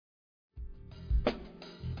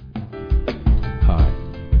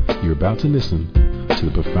You're about to listen to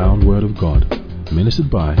the profound Word of God, ministered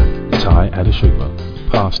by Tai Adeshugba,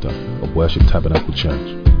 pastor of Worship Tabernacle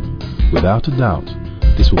Church. Without a doubt,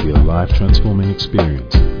 this will be a life-transforming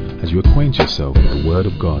experience as you acquaint yourself with the Word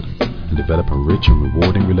of God and develop a rich and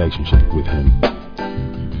rewarding relationship with Him.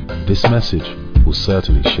 This message will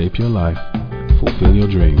certainly shape your life, fulfill your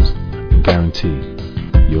dreams, and guarantee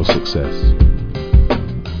your success.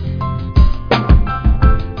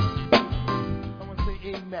 Someone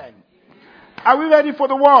say amen. Are we ready for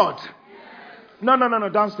the word? No,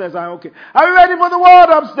 downstairs. Okay. Are we ready for the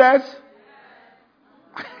word upstairs?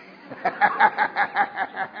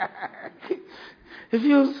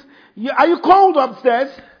 Are you cold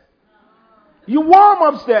upstairs? You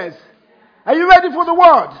warm upstairs? Are you ready for the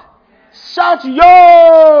word? Shout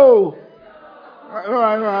yo!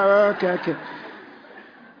 Okay.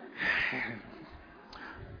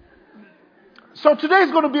 So today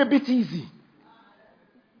is going to be a bit easy.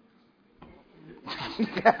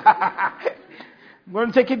 I'm going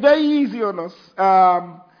to take it very easy on us.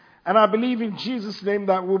 And I believe in Jesus' name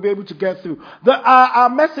that we'll be able to get through. Our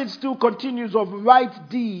message still continues of right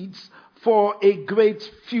deeds for a great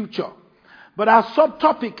future. But our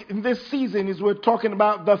subtopic in this season is we're talking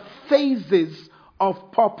about the phases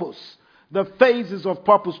of purpose. The phases of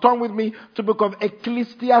purpose. Turn with me to the book of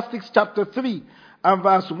Ecclesiastes chapter 3 and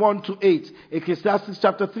verse 1 to 8. Ecclesiastes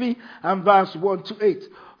chapter 3 and verse 1 to 8.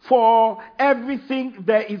 For everything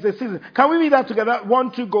there is a season. Can we read that together?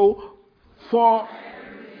 1, 2, go. For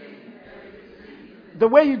the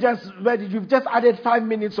way you just read it, you've just added 5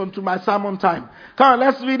 minutes onto my sermon time. Come on,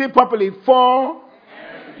 let's read it properly. For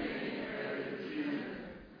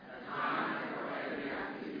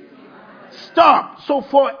stop. So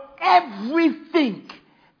for everything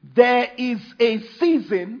there is a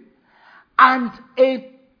season and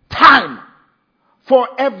a time for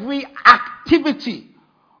every activity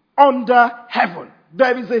under heaven.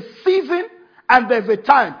 There is a season and there's a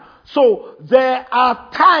time. So there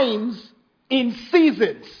are times in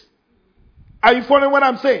seasons. Are you following what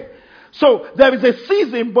I'm saying? So there is a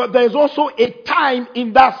season, but there's also a time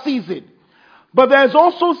in that season. But there's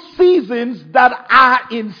also seasons that are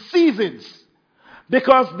in seasons.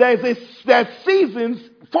 Because there's seasons,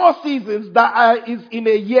 4 seasons that is in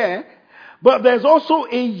a year. But there's also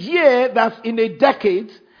a year that's in a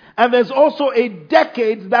decade. And there's also a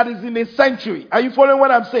decade that is in a century. Are you following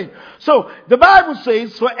what I'm saying? So, the Bible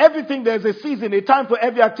says, for everything there's a season, a time for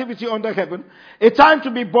every activity under heaven, a time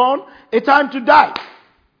to be born, a time to die.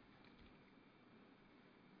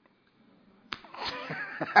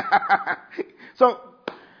 So,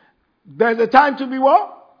 there's a time to be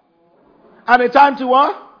what? And a time to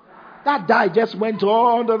what? That die just went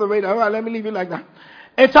all under the radar. All right, let me leave it like that.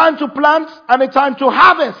 A time to plant and a time to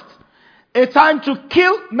harvest. A time to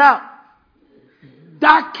kill. Now,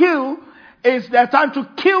 that kill is the time to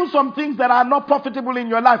kill some things that are not profitable in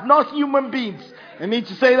your life. Not human beings. I need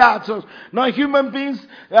to say that. So, not human beings,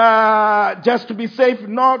 just to be safe.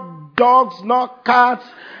 Not dogs, not cats,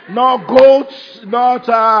 not goats, not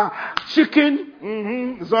chicken.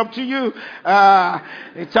 It's up to you.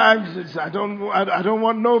 At times, I don't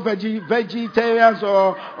want no vegetarians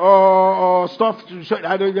or stuff.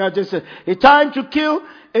 I just say a time to kill.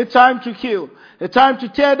 A time to kill, a time to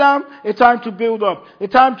tear down, a time to build up, a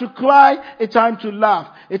time to cry, a time to laugh,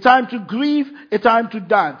 a time to grieve, a time to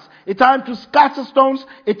dance, a time to scatter stones,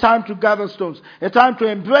 a time to gather stones, a time to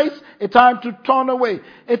embrace, a time to turn away,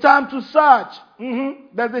 a time to search.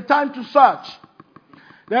 There's a time to search.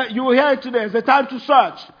 You will hear it today. There's a time to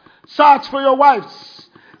search. Search for your wives.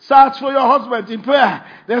 Search for your husband in prayer.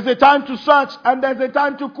 There's a time to search and there's a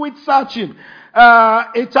time to quit searching.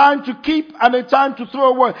 A time to keep and a time to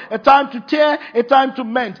throw away, a time to tear, a time to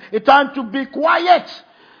mend, a time to be quiet,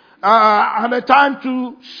 and a time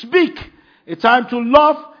to speak, a time to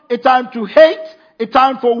love, a time to hate, a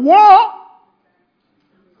time for war,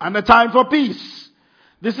 and a time for peace.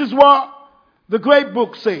 This is what the great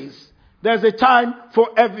book says. There's a time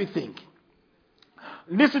for everything.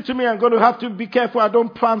 Listen to me, I'm going to have to be careful I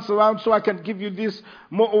don't prance around so I can give you this,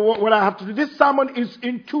 what I have to do. This sermon is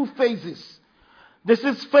in 2 phases. This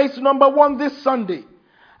is phase number 1 this Sunday.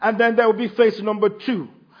 And then there will be phase number 2.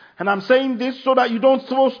 And I'm saying this so that you don't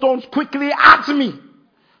throw stones quickly at me.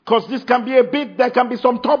 Because this can be there can be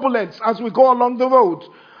some turbulence as we go along the road.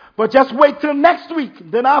 But just wait till next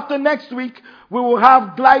week. Then after next week, we will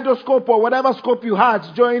have Glidoscope or whatever scope you had.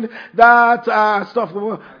 Join that stuff.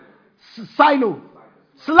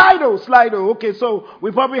 Slido. Okay, so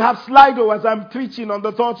we probably have Slido as I'm preaching on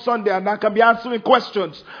the 3rd Sunday, and I can be answering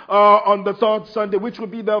questions on the 3rd Sunday, which will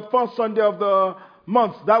be the first Sunday of the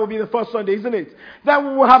month. That will be the first Sunday, isn't it? Then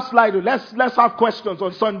we will have Slido. Let's have questions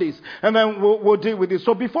on Sundays, and then we'll deal with this.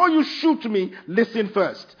 So before you shoot me, listen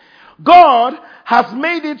first. God has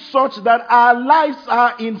made it such that our lives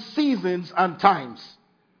are in seasons and times.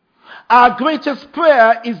 Our greatest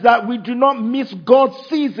prayer is that we do not miss God's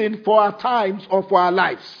season for our times or for our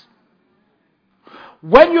lives.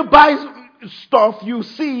 When you buy stuff, you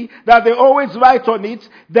see that they always write on it,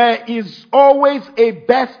 there is always a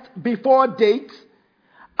best before date,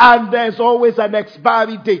 and there's always an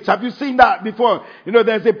expiry date. Have you seen that before? You know,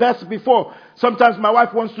 there's a best before. Sometimes my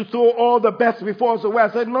wife wants to throw all the best befores away.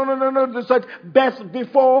 I said, no. They said best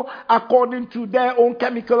before according to their own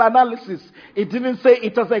chemical analysis. It didn't say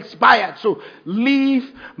it has expired. So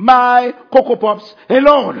leave my Cocoa Pops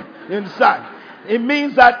alone. You understand? It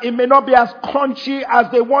means that it may not be as crunchy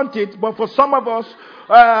as they want it, but for some of us,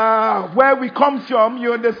 where we come from,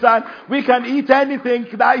 you understand, we can eat anything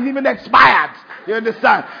that is even expired. You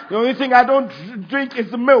understand? The only thing I don't drink is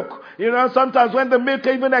the milk. You know, sometimes when the milk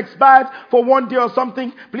even expires for one day or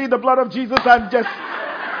something, plead the blood of Jesus and just...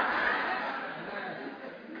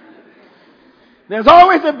 There's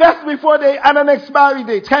always a best before date and an expiry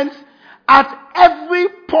date. Hence, at every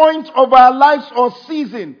point of our lives or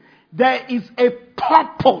season, there is a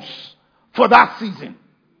purpose for that season.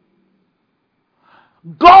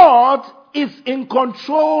 God is in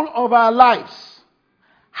control of our lives.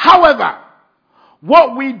 However,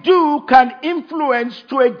 what we do can influence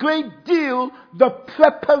to a great deal the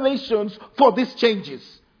preparations for these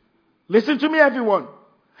changes. Listen to me, everyone.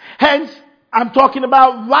 Hence, I'm talking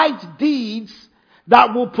about right deeds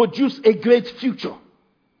that will produce a great future.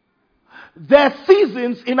 There are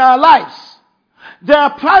seasons in our lives. There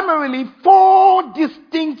are primarily 4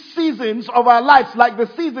 distinct seasons of our lives, like the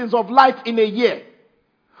seasons of life in a year.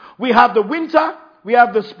 We have the winter, we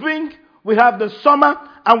have the spring, we have the summer,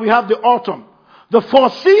 and we have the autumn. The 4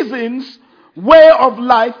 seasons way of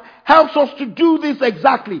life helps us to do this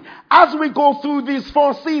exactly. As we go through these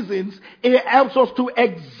 4 seasons, it helps us to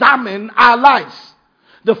examine our lives.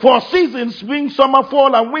 The 4 seasons, spring, summer,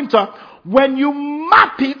 fall, and winter, when you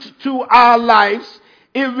map it to our lives,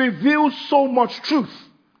 it reveals so much truth.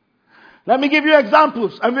 Let me give you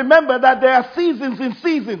examples. And remember that there are seasons in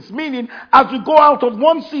seasons, meaning as you go out of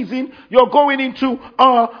one season, you're going into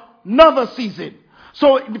another season.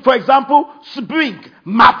 So, for example, spring,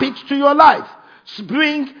 map it to your life.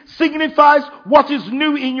 Spring signifies what is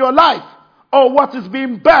new in your life or what is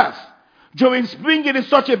being birthed. During spring, it is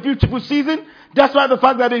such a beautiful season. That's why the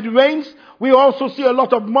fact that it rains, we also see a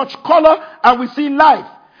lot of much color and we see life.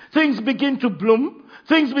 Things begin to bloom.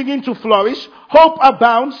 Things begin to flourish. Hope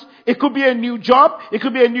abounds. It could be a new job. It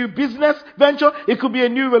could be a new business venture. It could be a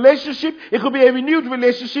new relationship. It could be a renewed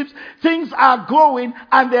relationship. Things are growing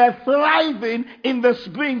and they're thriving in the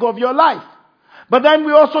spring of your life. But then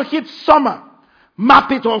we also hit summer.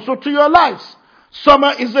 Map it also to your lives.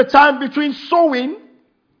 Summer is the time between sowing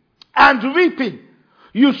and reaping.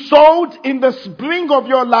 You sowed in the spring of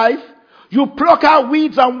your life. You pluck out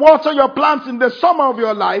weeds and water your plants in the summer of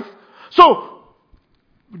your life. So,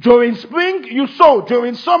 during spring, you sow.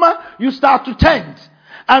 During summer, you start to tend.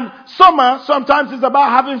 And summer sometimes is about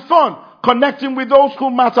having fun, connecting with those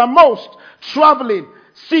who matter most, traveling,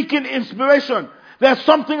 seeking inspiration. There's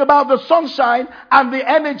something about the sunshine and the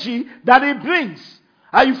energy that it brings.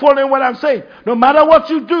 Are you following what I'm saying? No matter what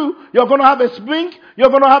you do, you're going to have a spring, you're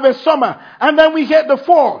going to have a summer. And then we hit the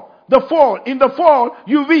fall. In the fall,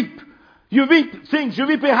 you reap. You reap things. You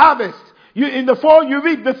reap a harvest. In the fall, you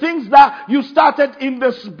reap the things that you started in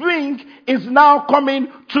the spring is now coming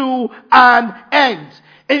to an end.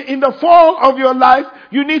 In the fall of your life,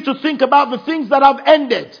 you need to think about the things that have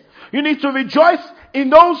ended. You need to rejoice in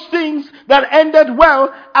those things that ended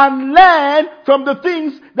well and learn from the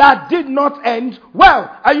things that did not end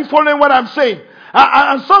well. Are you following what I'm saying?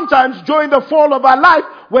 And sometimes during the fall of our life,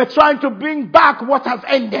 we're trying to bring back what has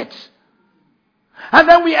ended. And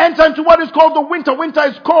then we enter into what is called the winter. Winter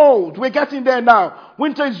is cold. We're getting there now.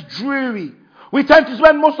 Winter is dreary. We tend to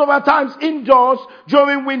spend most of our times indoors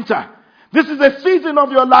during winter. This is a season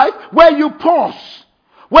of your life where you pause,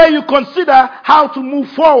 where you consider how to move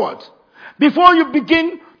forward. Before you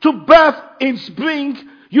begin to birth in spring,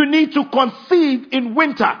 you need to conceive in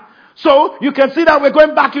winter. So you can see that we're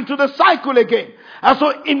going back into the cycle again. And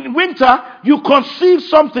so in winter, you conceive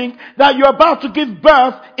something that you're about to give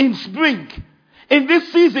birth in spring. In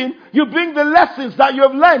this season, you bring the lessons that you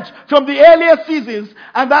have learned from the earlier seasons,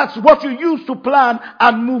 and that's what you use to plan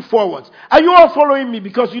and move forward. Are you all following me?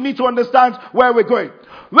 Because you need to understand where we're going.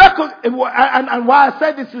 And why I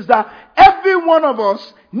said this is that every one of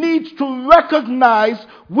us needs to recognize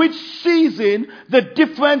which season the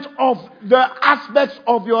different of the aspects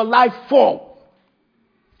of your life fall.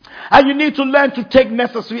 And you need to learn to take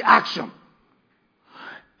necessary action.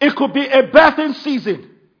 It could be a birthing season.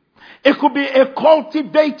 It could be a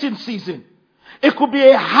cultivating season. It could be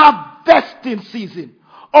a harvesting season.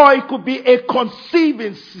 Or it could be a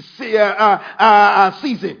conceiving season.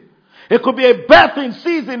 It could be a birthing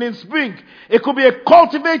season in spring. It could be a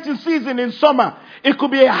cultivating season in summer. It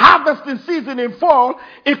could be a harvesting season in fall.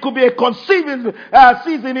 It could be a conceiving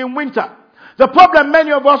season in winter. The problem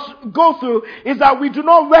many of us go through is that we do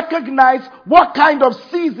not recognize what kind of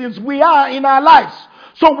seasons we are in our lives.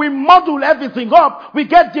 So we muddle everything up. We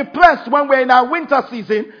get depressed when we're in our winter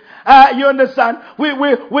season. You understand?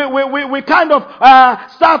 We kind of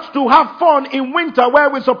start to have fun in winter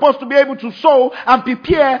where we're supposed to be able to sow and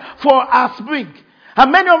prepare for our spring.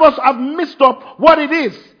 And many of us have missed up what it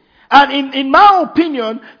is. And in my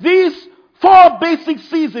opinion, these 4 basic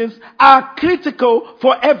seasons are critical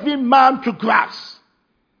for every man to grasp.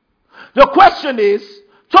 The question is,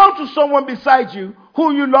 turn to someone beside you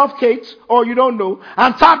who you love, Kate, or you don't know,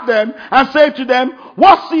 and tap them and say to them,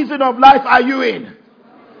 what season of life are you in?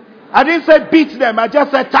 I didn't say beat them, I just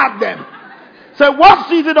said tap them. Say, what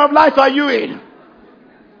season of life are you in?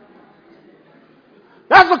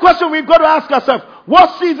 That's the question we've got to ask ourselves.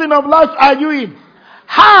 What season of life are you in?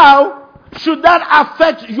 How should that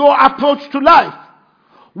affect your approach to life?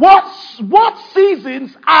 What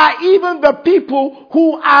seasons are even the people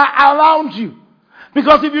who are around you?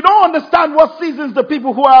 Because if you don't understand what seasons the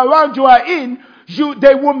people who are around you are in,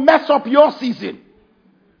 they will mess up your season.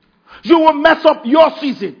 You will mess up your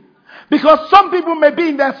season. Because some people may be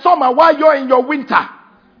in their summer while you're in your winter.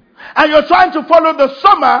 And you're trying to follow the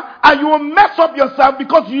summer and you will mess up yourself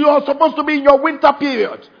because you are supposed to be in your winter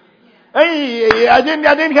period. Hey, I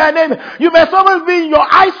didn't hear a name. You may supposed to be in your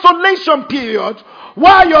isolation period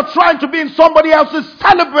while you're trying to be in somebody else's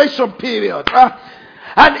celebration period.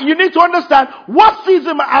 And you need to understand, what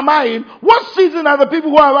season am I in? What season are the people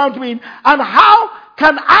who are around me in? And how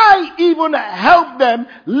can I even help them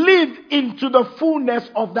live into the fullness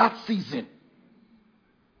of that season?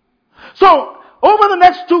 So, over the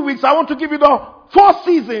next 2 weeks, I want to give you the 4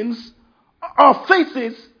 seasons of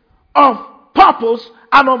phases of purpose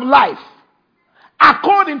and of life,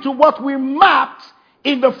 according to what we mapped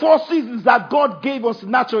in the 4 seasons that God gave us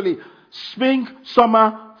naturally: spring,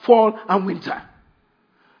 summer, fall, and winter.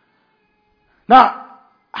 Now,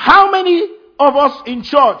 how many of us in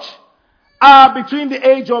church are between the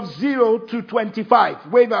age of 0 to 25?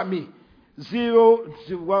 Wave at me. 0,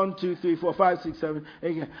 1, 2, 3, 4, 5, 6, 7,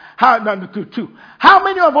 8. Two. How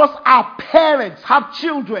many of us are parents, have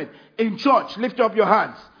children in church? Lift up your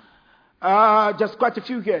hands. Just quite a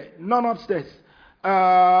few here. None upstairs.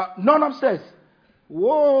 None upstairs.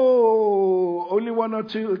 Whoa. Only 1 or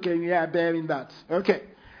 2. Okay, yeah, bearing that. Okay.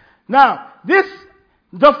 Now,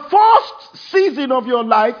 the first season of your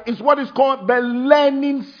life is what is called the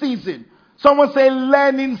learning season. Someone say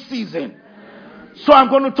learning season. So I'm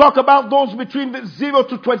going to talk about those between the 0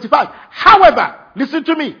 to 25. However, listen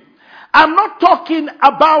to me. I'm not talking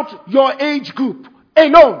about your age group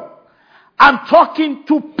alone. I'm talking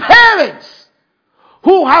to parents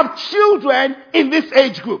who have children in this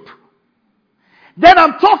age group. Then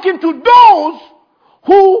I'm talking to those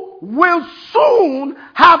who will soon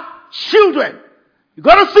have children. You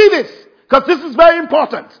got to see this, because this is very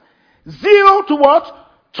important. 0 to what?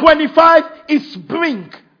 25 is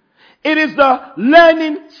spring. It is the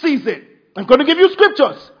learning season. I'm going to give you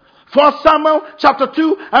scriptures. 1 Samuel chapter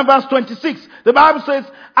 2 and verse 26. The Bible says,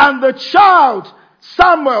 and the child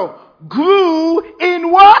Samuel grew in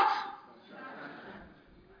what?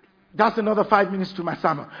 That's another 5 minutes to my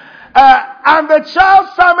Samuel. And the child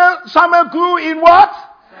Samuel grew in what?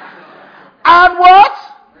 And what?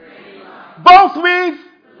 Both with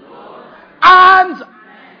and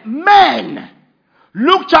men.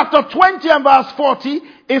 Luke chapter 20 and verse 40,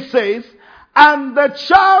 it says, and the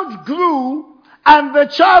child grew, and the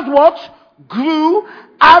child what? Grew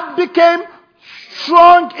and became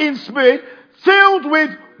strong in spirit, filled with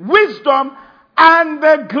wisdom, and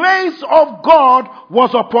the grace of God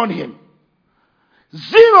was upon him.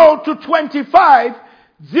 0 to 25,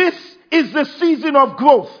 this is the season of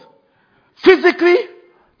growth. Physically,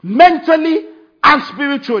 mentally, and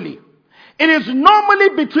spiritually. It is normally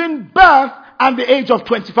between birth and the age of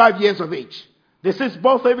 25 years of age. This is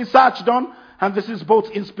both a research done, and this is both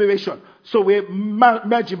inspiration. So we're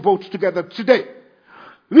merging both together today.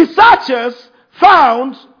 Researchers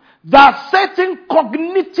found that certain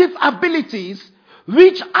cognitive abilities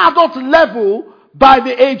reach adult level by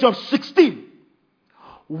the age of 16.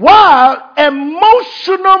 while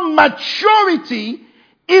emotional maturity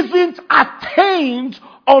isn't attained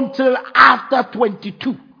until after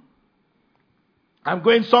 22. I'm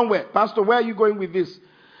going somewhere. Pastor, where are you going with this?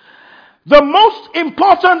 The most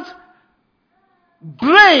important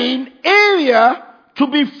brain area to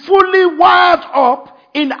be fully wired up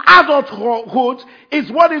in adulthood is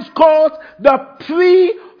what is called the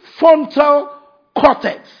prefrontal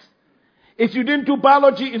cortex. If you didn't do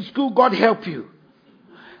biology in school, God help you.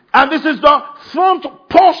 And this is the front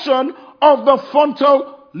portion of the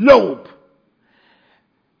frontal lobe.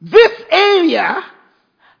 This area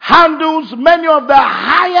handles many of the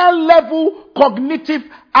higher level cognitive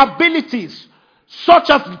abilities, such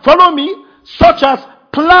as, follow me, such as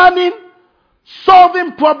planning,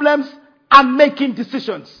 solving problems, and making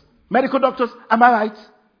decisions. Medical doctors, am I right?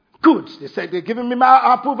 Good. They said they're giving me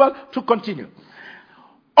my approval to continue.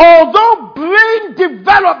 Although brain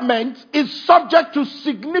development is subject to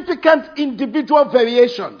significant individual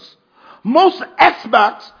variations, most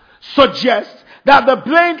experts suggest that the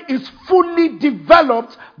brain is fully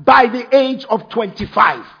developed by the age of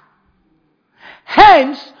 25.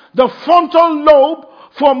 Hence, the frontal lobe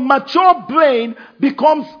for mature brain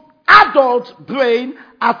becomes adult brain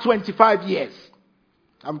at 25 years.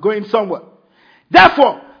 I'm going somewhere.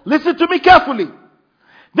 Therefore, listen to me carefully.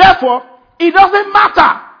 Therefore, it doesn't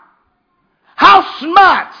matter how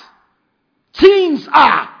smart teens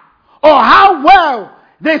are or how well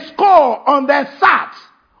they score on their SAT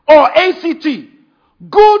or ACT.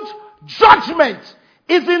 Good judgment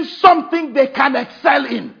isn't something they can excel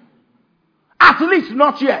in. At least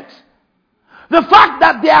not yet. The fact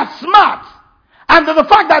that they are smart and the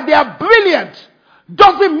fact that they are brilliant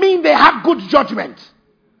doesn't mean they have good judgment.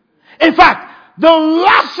 In fact, the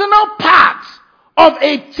rational part of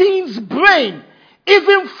a teen's brain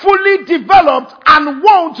isn't fully developed and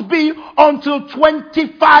won't be until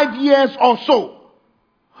 25 years or so.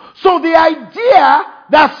 So the idea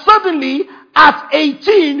that suddenly at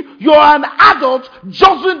 18 you're an adult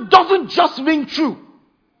doesn't just ring true.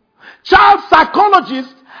 Child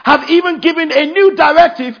psychologists have even given a new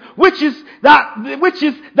directive, which is that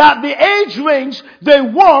the age range they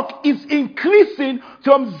work is increasing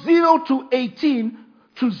from 0 to 18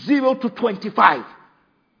 to 0 to 25.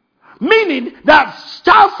 Meaning that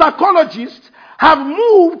child psychologists have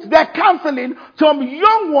moved their counseling from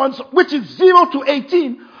young ones, which is 0 to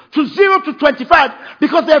 18, to 0 to 25,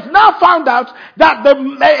 because they've now found out that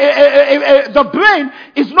the brain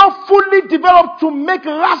is not fully developed to make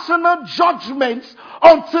rational judgments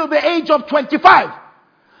until the age of 25.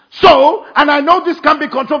 So, and I know this can be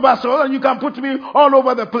controversial and you can put me all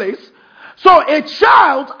over the place. So a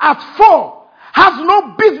child at 4 has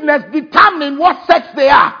no business determining what sex they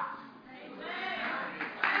are.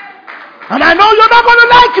 And I know you're not going to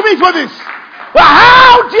like me for this. But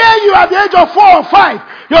how dare you at the age of 4 or 5,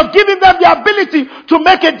 you're giving them the ability to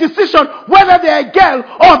make a decision whether they're a girl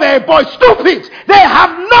or they're a boy. Stupid! They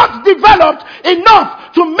have not developed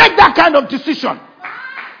enough to make that kind of decision.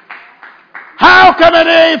 How can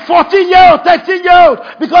a 14-year-old,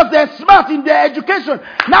 13-year-old, because they're smart in their education,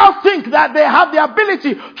 now think that they have the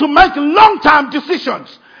ability to make long-term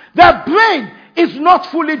decisions? Their brain is not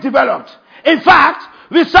fully developed. In fact,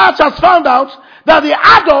 research has found out that the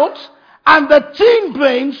adult and the teen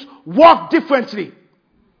brains work differently.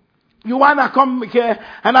 You want to come here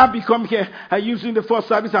and I'll become here and using the first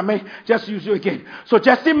service, I may just use you again. So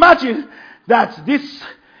just imagine that this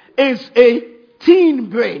is a teen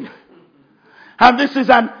brain and this is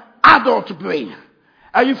an adult brain.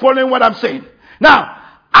 Are you following what I'm saying? Now,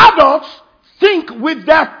 adults think with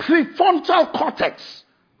their prefrontal cortex.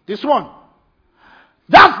 This one.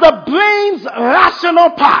 That's the brain's rational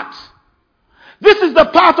part. This is the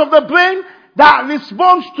part of the brain that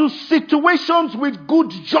responds to situations with good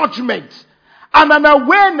judgment and an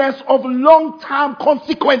awareness of long-term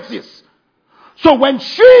consequences. So when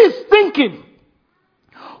she is thinking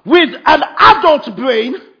with an adult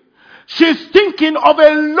brain, she's thinking of a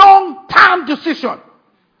long-term decision.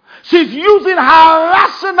 She's using her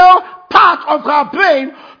rational part of her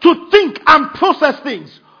brain to think and process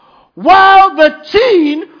things. While the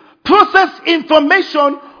teen processes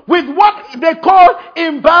information with what they call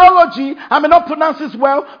in biology, I may not pronounce this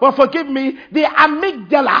well, but forgive me, the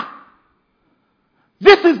amygdala.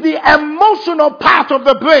 This is the emotional part of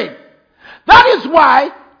the brain. That is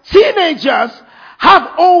why teenagers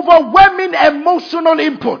have overwhelming emotional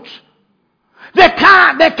input. They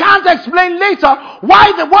can't explain later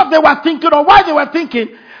what they were thinking or why they were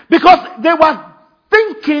thinking, because they were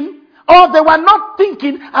thinking or they were not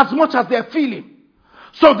thinking as much as they're feeling.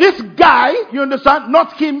 So this guy, you understand,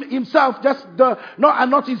 not him himself, just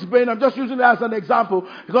not his brain. I'm just using it as an example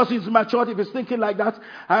because he's matured. If he's thinking like that,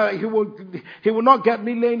 he will not get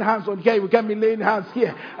me laying hands on here. He will get me laying hands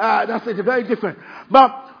here. That's it. Very different.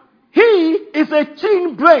 But he is a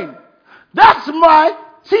teen brain. That's why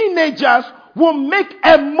teenagers will make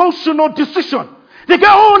emotional decisions. They get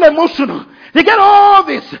all emotional. They get all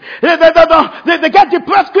this. They get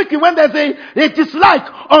depressed quickly when there's a dislike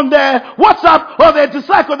on their WhatsApp or their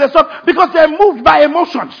dislike on their stuff because they're moved by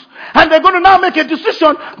emotions. And they're going to now make a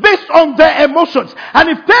decision based on their emotions. And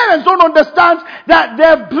if parents don't understand that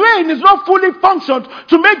their brain is not fully functioned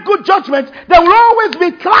to make good judgments, there will always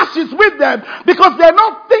be clashes with them because they're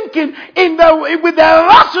not thinking with their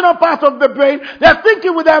rational part of the brain. They're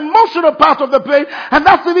thinking with the emotional part of the brain. And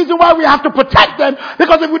that's the reason why we have to protect them,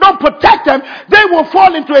 because if we don't protect them, they will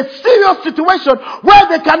fall into a serious situation where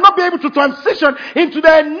they cannot be able to transition into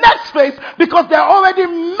their next phase because they're already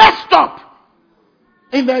messed up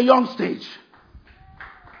in their young stage.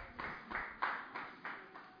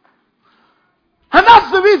 And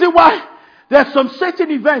that's the reason why there's some certain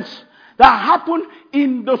events that happen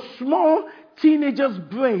in the small teenager's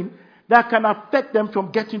brain that can affect them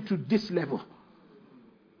from getting to this level.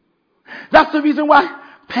 That's the reason why,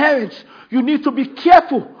 parents, you need to be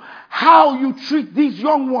careful how you treat these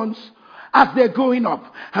young ones as they're growing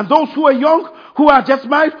up. And those who are young, who are just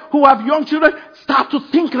married, who have young children, start to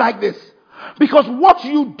think like this. Because what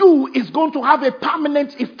you do is going to have a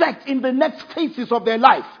permanent effect in the next phases of their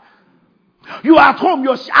life. You are at home,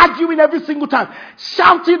 you're arguing every single time,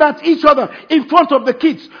 shouting at each other in front of the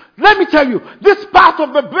kids. Let me tell you, this part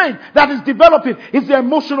of the brain that is developing is the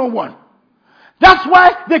emotional one. That's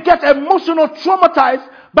why they get emotional traumatized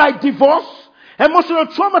by divorce, emotional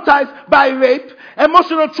traumatized by rape,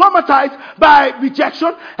 emotional traumatized by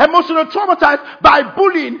rejection, emotional traumatized by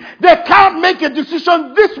bullying. They can't make a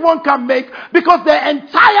decision this one can make because their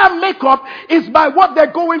entire makeup is by what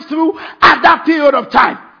they're going through at that period of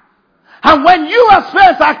time. And when you as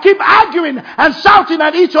parents keep arguing and shouting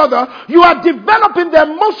at each other, you are developing the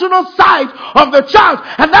emotional side of the child.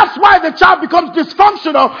 And that's why the child becomes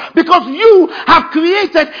dysfunctional, because you have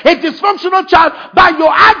created a dysfunctional child by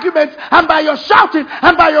your arguments and by your shouting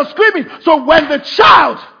and by your screaming. So when the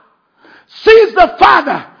child sees the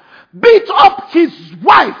father beat up his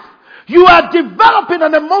wife, you are developing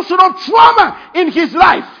an emotional trauma in his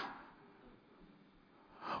life.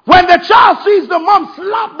 When the child sees the mom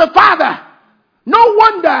slap the father, no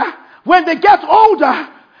wonder when they get older,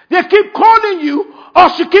 they keep calling you, or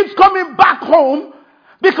she keeps coming back home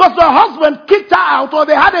because the husband kicked her out or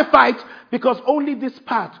they had a fight, because only this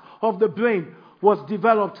part of the brain was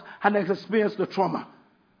developed and has experienced the trauma.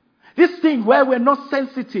 This thing where we're not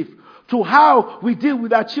sensitive to how we deal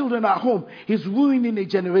with our children at home is ruining a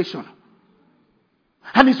generation.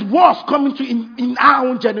 And it's worse coming to in our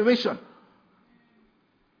own generation.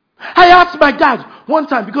 I asked my dad one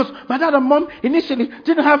time, because my dad and mom initially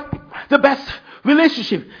didn't have the best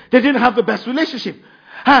relationship. They didn't have the best relationship.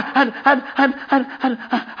 And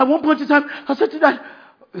at one point in time, I said to Dad,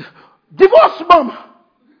 divorce mom.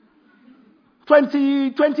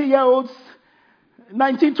 20-year-olds,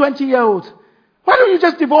 19, 20-year-olds. Why don't you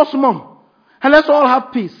just divorce mom? And let's all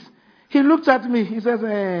have peace. He looked at me. He says,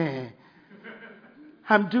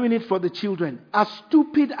 I'm doing it for the children. As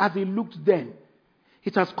stupid as he looked then,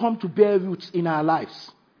 it has come to bear roots in our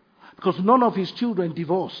lives. Because none of his children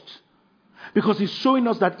divorced. Because he's showing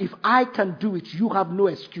us that if I can do it, you have no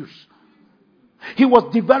excuse. He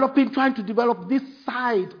was trying to develop this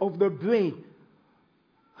side of the brain.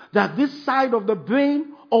 That this side of the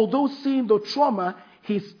brain, although seeing the trauma,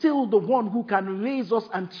 he's still the one who can raise us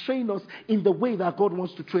and train us in the way that God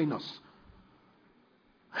wants to train us.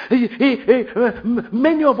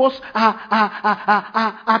 Many of us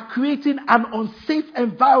are creating an unsafe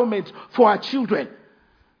environment for our children.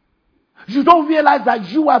 You don't realize that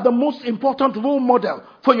you are the most important role model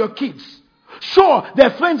for your kids. Sure,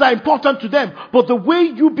 their friends are important to them, but the way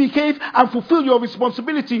you behave and fulfill your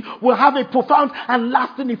responsibility will have a profound and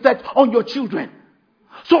lasting effect on your children.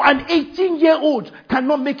 So an 18-year-old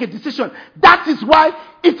cannot make a decision. That is why,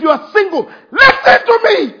 if you are single, listen to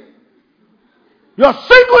me. You're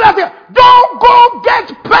single as a, don't go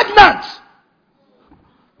get pregnant.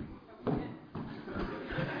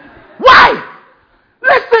 Why?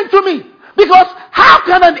 Listen to me. Because how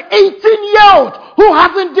can an 18-year-old who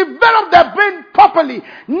hasn't developed their brain properly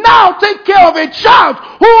now take care of a child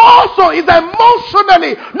who also is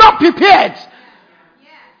emotionally not prepared?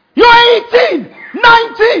 You're 18.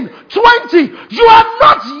 19, 20. You are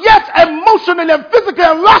not yet emotionally and physically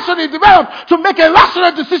and rationally developed to make a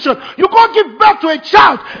rational decision. You can't give birth to a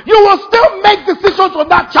child. You will still make decisions on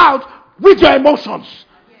that child with your emotions.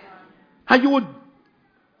 And you will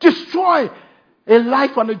destroy a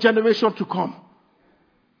life and a generation to come.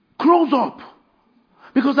 Close up.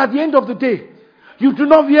 Because at the end of the day, you do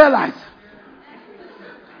not realize.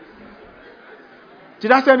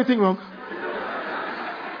 Did I say anything wrong?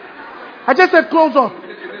 I just said close up.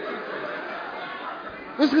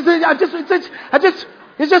 It's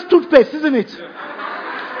just toothpaste, isn't it?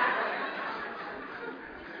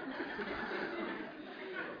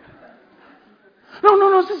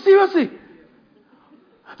 No, seriously.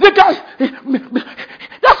 The guy,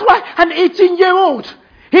 that's why an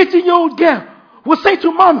 18-year-old girl will say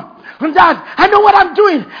to mom and dad, I know what I'm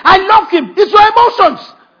doing. I love him. It's your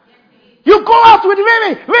emotions. You go out with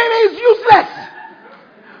Riri. Riri is useless.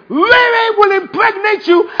 Riri will impregnate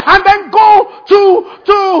you and then go to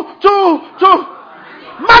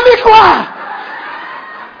Malikwa.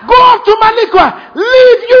 Go to Malikwa.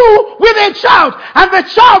 Leave you with a child. And the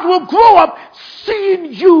child will grow up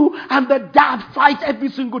seeing you and the dad fight every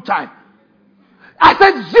single time. I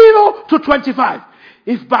said 0 to 25.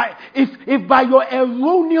 If by your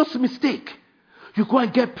erroneous mistake you go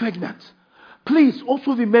and get pregnant, please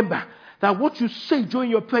also remember that what you say during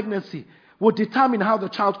your pregnancy will determine how the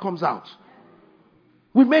child comes out.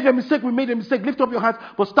 We made a mistake. Lift up your hands,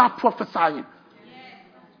 but start prophesying.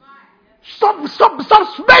 Stop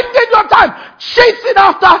spending your time chasing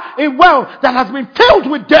after a well that has been filled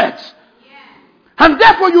with dirt. And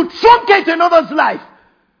therefore you truncate another's life.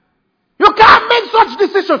 You can't make such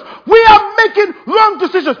decisions. We are making wrong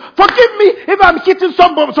decisions. Forgive me if I'm hitting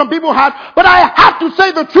some people hard, but I have to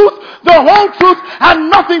say the truth, the whole truth,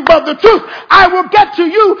 and nothing but the truth. I will get to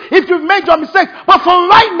you if you've made your mistakes. But for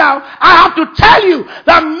right now, I have to tell you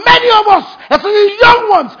that many of us, especially young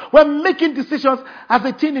ones, were making decisions as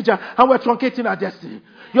a teenager and we're truncating our destiny.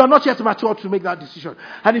 You are not yet mature to make that decision.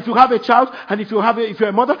 And if you have a child, and if you're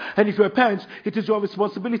a mother, and if you're a parent, it is your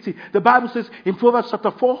responsibility. The Bible says in Proverbs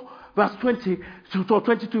chapter 4, verse 20 to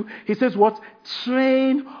 22, he says what?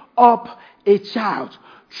 Train up a child.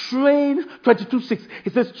 Train, 22:6. He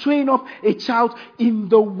says, train up a child in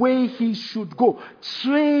the way he should go.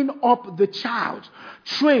 Train up the child.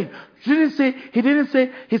 Train. He didn't say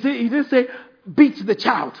beat the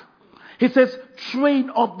child. He says, train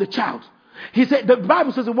up the child. He said, the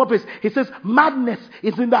Bible says in one place, he says, madness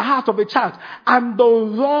is in the heart of a child, and the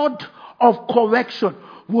rod of correction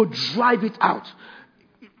will drive it out.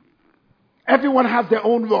 Everyone has their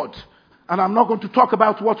own rod, and I'm not going to talk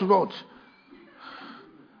about what rod.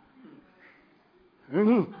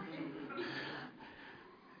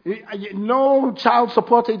 No child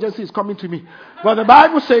support agency is coming to me. But the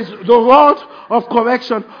Bible says the rod of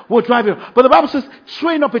correction will drive you. But the Bible says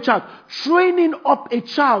train up a child. Training up a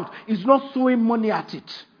child is not throwing money at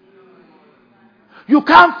it. You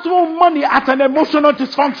can't throw money at an emotional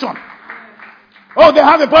dysfunction. Oh, they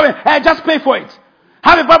have a problem. Just pay for it.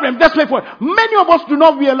 Have a problem, just pay for it. Many of us do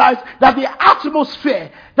not realize that the atmosphere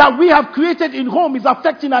that we have created in home is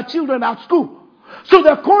affecting our children at school. So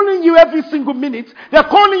they're calling you every single minute. They're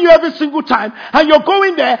calling you every single time. And you're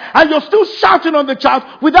going there and you're still shouting on the child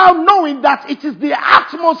without knowing that it is the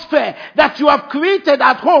atmosphere that you have created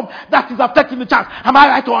at home that is affecting the child. Am I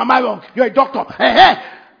right or am I wrong? You're a doctor. Hey.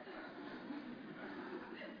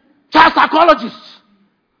 Child psychologists.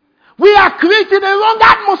 We are creating a wrong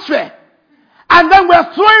atmosphere. And then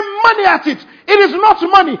we're throwing money at it. It is not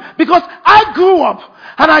money. Because I grew up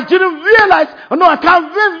and I didn't realize, I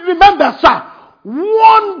can't remember, sir,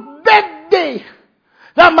 one birthday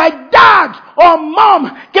that my dad or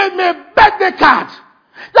mom gave me a birthday card.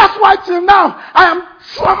 That's why till now I am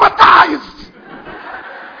traumatized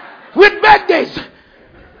with birthdays.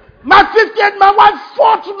 My 50th, my wife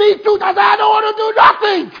fought me too. I said, I don't want to do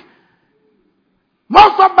nothing.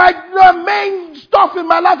 Most of my main stuff in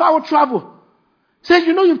my life, I will travel. Say,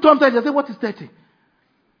 you've turned 30. I said, what is 30?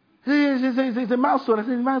 It's a milestone. I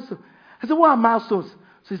said, milestone. I said, what are milestones?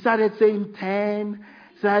 So he started saying 10,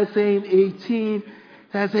 started saying 18,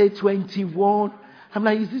 started saying 21. I'm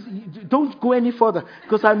like, don't go any further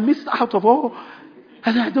because I missed out of all.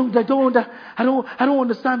 I said, I don't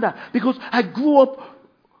understand that because I grew up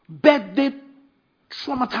birthday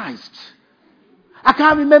traumatized. I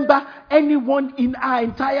can't remember anyone in our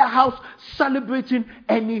entire house celebrating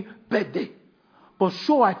any birthday. But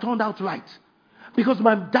sure, I turned out right because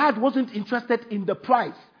my dad wasn't interested in the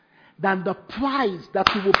prize than the prize that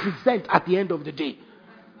he will present at the end of the day.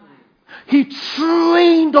 He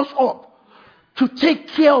trained us up to take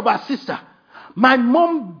care of our sister. My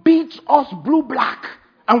mom beat beat us blue-black,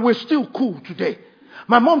 and we're still cool today.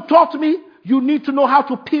 My mom taught me you need to know how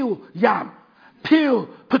to peel yam, peel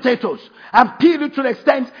potatoes, and peel it to the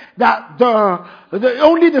extent that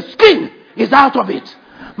only the skin is out of it.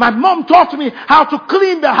 My mom taught me how to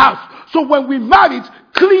clean the house. So when we married,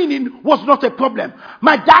 cleaning was not a problem.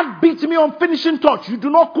 My dad beat me on finishing touch. You do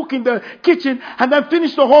not cook in the kitchen and then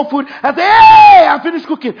finish the whole food and say, hey, I finished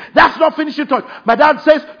cooking. That's not finishing touch. My dad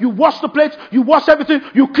says, you wash the plates, you wash everything,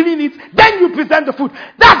 you clean it, then you present the food.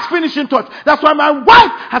 That's finishing touch. That's why my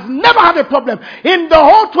wife has never had a problem in the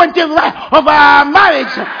whole 20 years of our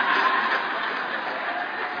marriage.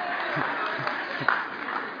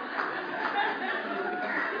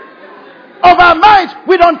 Of our marriage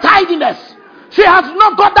with untidiness. She has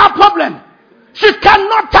not got that problem. She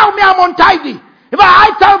cannot tell me I'm untidy. If I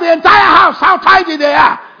tell the entire house how tidy they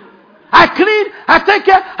are. I clean, I take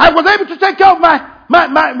care. I was able to take care of my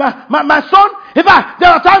son. There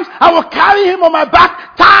are times I will carry him on my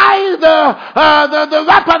back, tie the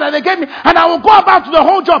wrapper that they gave me, and I will go about to the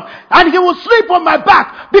whole job, and he will sleep on my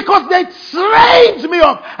back because they trained me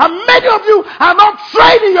up. And many of you are not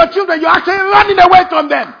training your children. You're actually running away from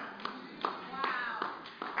them.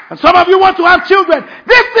 And some of you want to have children.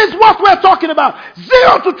 This is what we're talking about.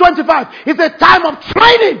 0 to 25 is a time of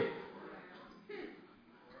training.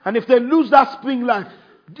 And if they lose that spring life,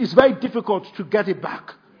 it's very difficult to get it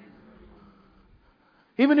back.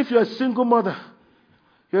 Even if you're a single mother,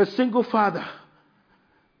 you're a single father,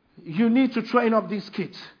 you need to train up these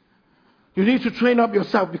kids. You need to train up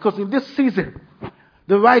yourself, because in this season, in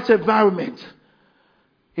the right environment,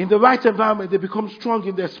 they become strong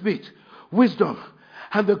in their spirit, wisdom,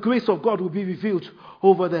 and the grace of God will be revealed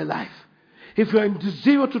over their life. If you're in the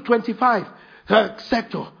 0 to 25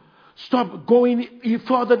 sector, stop going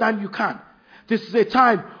further than you can. This is a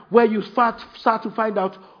time where you start to find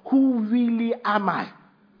out, who really am I?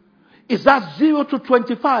 Is that 0 to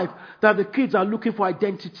 25 that the kids are looking for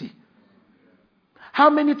identity? How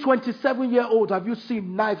many 27-year-olds have you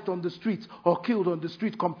seen knifed on the street or killed on the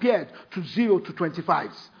street compared to 0 to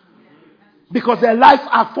 25s? Because their lives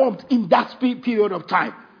are formed in that period of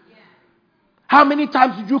time. How many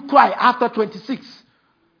times did you cry after 26?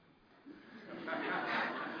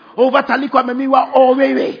 Over Talikwa Memiwa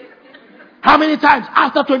Owewe. How many times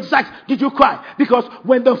after 26 did you cry? Because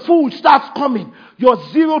when the food starts coming, your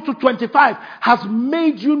 0 to 25 has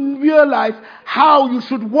made you realize how you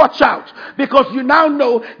should watch out. Because you now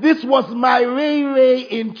know, this was my Ray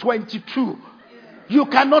in 22. You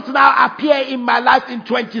cannot now appear in my life in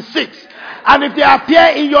 26. And if they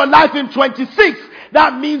appear in your life in 26,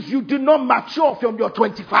 that means you do not mature from your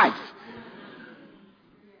 25.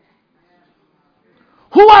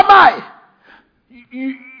 Who am I?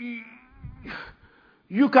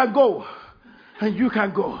 You can go. And you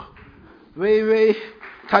can go. Ray,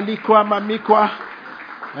 Talikwa, Mamikwa.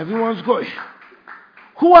 Everyone's going.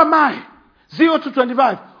 Who am I? 0 to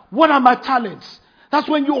 25. What are my talents? That's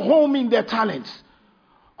when you home in their talents.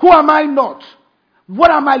 Who am I not? What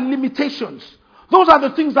are my limitations? Those are the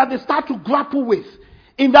things that they start to grapple with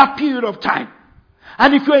in that period of time.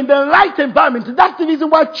 And if you're in the right environment, that's the reason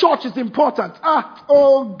why church is important.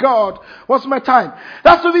 Oh God, what's my time?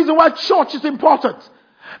 That's the reason why church is important.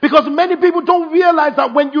 Because many people don't realize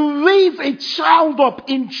that when you raise a child up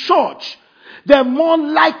in church, they're more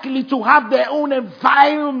likely to have their own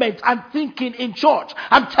environment and thinking in church.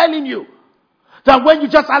 I'm telling you, that when you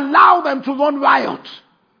just allow them to run riot.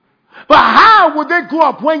 But how will they grow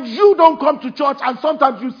up when you don't come to church and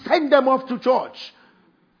sometimes you send them off to church?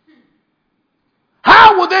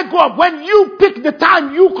 How will they grow up when you pick the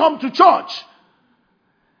time you come to church?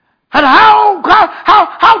 And how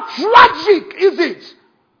tragic is it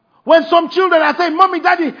when some children are saying, Mommy,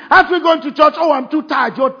 Daddy, aren't we going to church? Oh, I'm too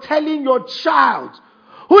tired. You're telling your child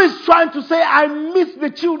who is trying to say, I miss the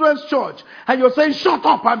children's church. And you're saying, shut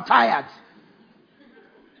up, I'm tired.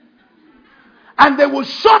 And they will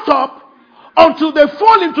shut up until they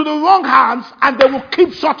fall into the wrong hands, and they will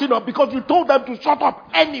keep shutting up because you told them to shut up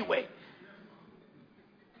anyway.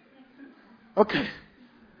 Okay.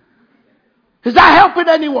 Is that helping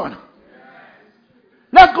anyone?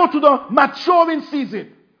 Let's go to the maturing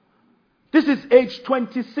season. This is age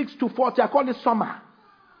 26 to 40. I call it summer.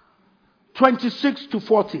 26 to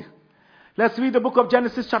 40. Let's read the book of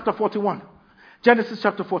Genesis chapter 41. Genesis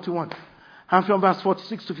chapter 41. And from verse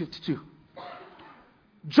 46 to 52.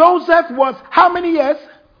 Joseph was how many years?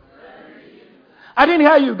 30 years. I didn't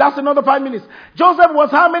hear you. That's another 5 minutes. Joseph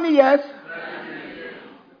was how many years? 30 years.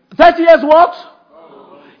 30 years what?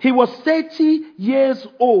 Oh. He was 30 years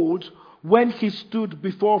old when he stood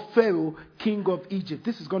before Pharaoh, king of Egypt.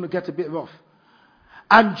 This is going to get a bit rough.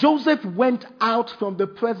 And Joseph went out from the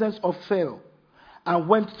presence of Pharaoh and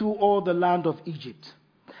went through all the land of Egypt.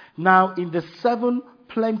 Now in the 7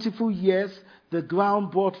 plentiful years, the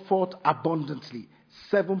ground brought forth abundantly.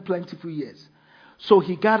 7 plentiful years. So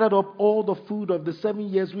he gathered up all the food of the 7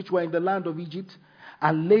 years which were in the land of Egypt,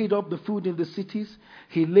 and laid up the food in the cities.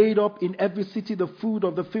 He laid up in every city the food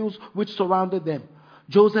of the fields which surrounded them.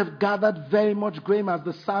 Joseph gathered very much grain as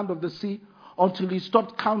the sand of the sea, until he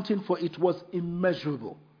stopped counting, for it was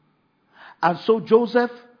immeasurable. And so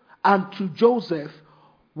to Joseph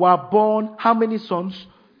were born how many sons?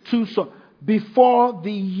 2 sons. Before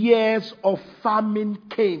the years of famine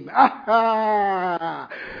came.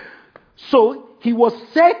 So he was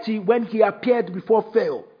 30 when he appeared before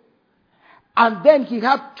Pharaoh. And then he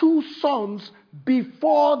had 2 sons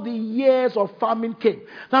before the years of famine came.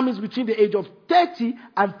 That means between the age of 30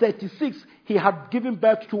 and 36, he had given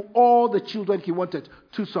birth to all the children he wanted.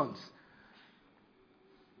 2 sons.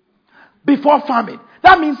 Before famine.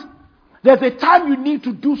 That means there's a time you need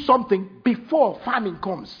to do something before famine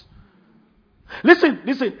comes. Listen.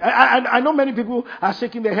 I know many people are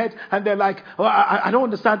shaking their head and they're like, oh, I don't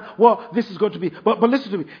understand what this is going to be. But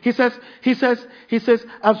listen to me. He says,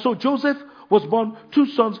 and so Joseph was born 2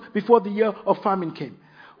 sons before the year of famine came,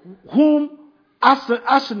 whom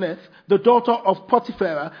Asenath, the daughter of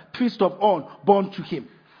Potiphar, priest of On, born to him.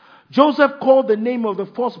 Joseph called the name of the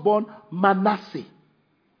firstborn Manasseh.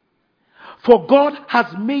 For God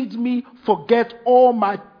has made me forget all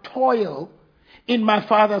my toil in my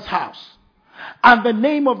father's house. And the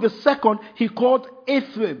name of the second he called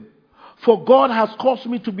Ephraim. For God has caused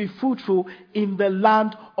me to be fruitful in the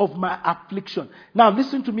land of my affliction. Now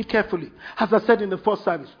listen to me carefully. As I said in the first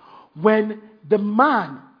service, when the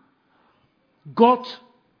man got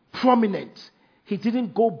prominent, he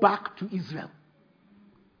didn't go back to Israel.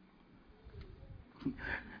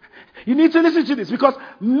 You need to listen to this, because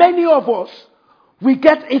many of us, we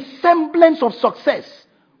get a semblance of success.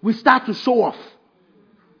 We start to show off.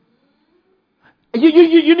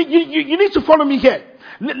 You need to follow me here.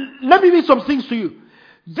 Let me read some things to you.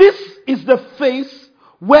 This is the phase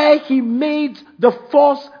where he made the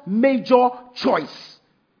first major choice,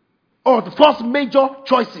 or the first major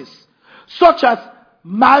choices, such as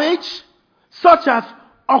marriage, such as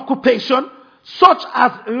occupation, such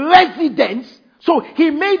as residence. So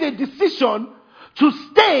he made a decision to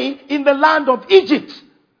stay in the land of Egypt.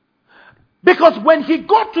 Because when he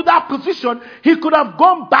got to that position, he could have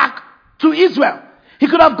gone back to Israel. He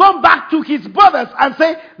could have gone back to his brothers and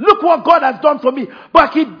say, look what God has done for me.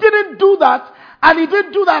 But he didn't do that. And he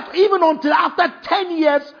didn't do that even until after 10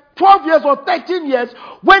 years, 12 years or 13 years,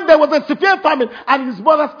 when there was a severe famine and his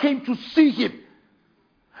brothers came to see him.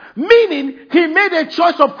 Meaning, he made a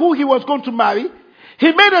choice of who he was going to marry.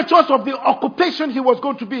 He made a choice of the occupation he was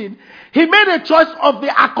going to be in. He made a choice of the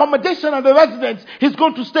accommodation and the residence he's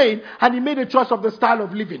going to stay in. And he made a choice of the style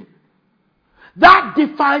of living. That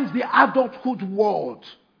defines the adulthood world.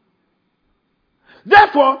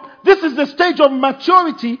 Therefore, this is the stage of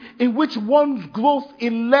maturity in which one's growth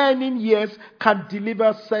in learning years can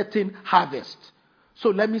deliver certain harvest. So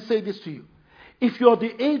let me say this to you. If you're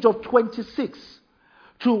the age of 26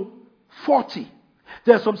 to 40,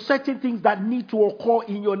 there are some certain things that need to occur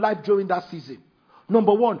in your life during that season.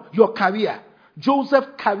 Number 1, your career. Joseph's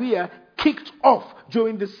career kicked off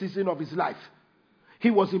during this season of his life.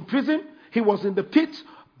 He was in prison. He was in the pit,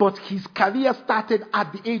 but his career started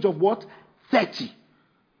at the age of what? 30.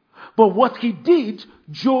 But what he did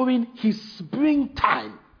during his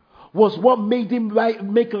springtime was what made him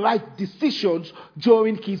make right decisions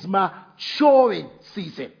during his maturing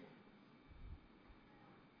season.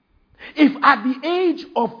 If at the age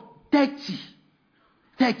of 30,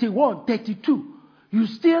 31, 32,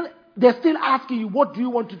 they're still asking you, what do you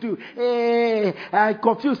want to do? I'm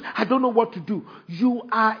confused. I don't know what to do. You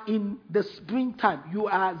are in the springtime. You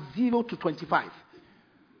are 0 to 25.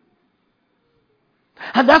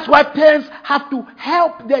 And that's why parents have to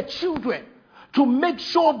help their children to make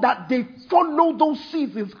sure that they follow those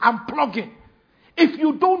seasons and plug in. If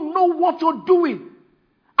you don't know what you're doing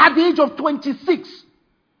at the age of 26,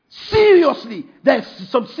 seriously, there's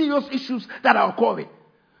some serious issues that are occurring.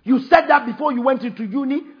 You said that before you went into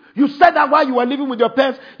uni. You said that while you were living with your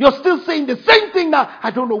parents. You're still saying the same thing now.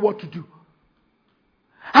 I don't know what to do.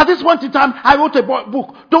 At this point in time, I wrote a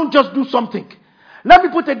book. Don't just do something. Let me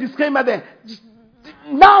put a disclaimer there.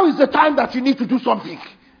 Now is the time that you need to do something.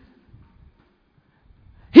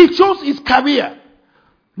 He chose his career.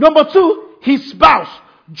 Number 2, his spouse.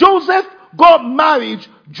 Joseph got married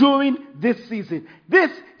during this season.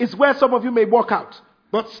 This is where some of you may walk out.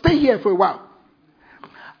 But stay here for a while.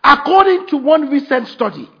 According to one recent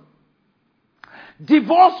study,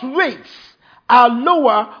 divorce rates are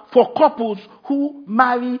lower for couples who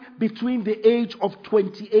marry between the age of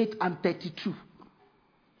 28 and 32.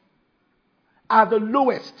 Are the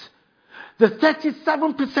lowest. The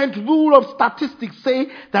 37% rule of statistics say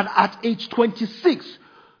that at age 26,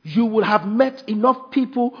 you will have met enough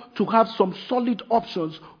people to have some solid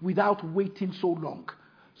options without waiting so long.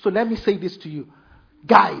 So let me say this to you.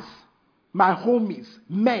 Guys, my homies,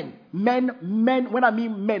 men. When I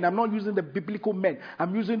mean men, I'm not using the biblical men.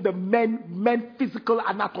 I'm using the men physical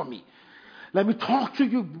anatomy. Let me talk to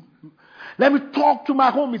you. Let me talk to my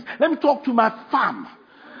homies. Let me talk to my fam.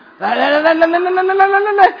 Let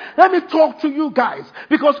me talk to you guys.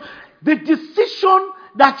 Because the decision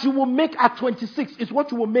that you will make at 26 is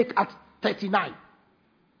what you will make at 39.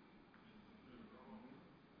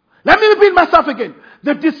 Let me repeat myself again.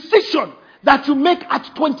 The decision that you make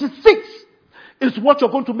at 26 is what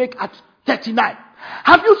you're going to make at 39.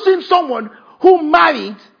 Have you seen someone who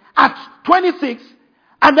married at 26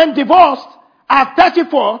 and then divorced at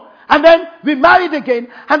 34 and then remarried again,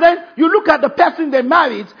 and then you look at the person they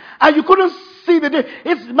married and you couldn't see the difference?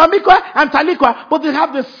 It's Mamikwa and Talikwa, but they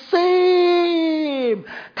have the same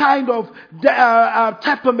kind of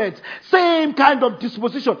temperament, same kind of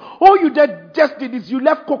disposition. All you just did is you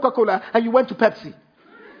left Coca-Cola and you went to Pepsi.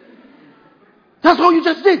 That's all you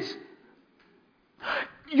just did.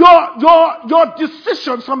 Your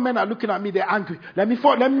decision, some men are looking at me, they're angry. Let me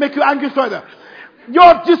make you angry further.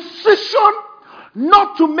 Your decision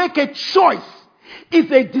not to make a choice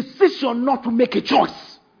is a decision not to make a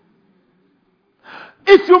choice.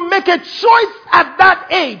 If you make a choice at that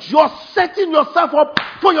age, you're setting yourself up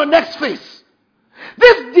for your next phase.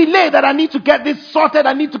 This delay that I need to get this sorted,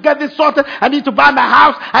 I need to buy my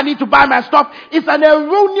house, I need to buy my stuff, is an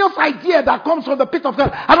erroneous idea that comes from the pit of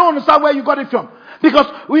hell. I don't understand where you got it from. Because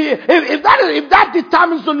if that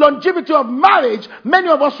determines the longevity of marriage, many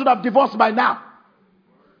of us should have divorced by now.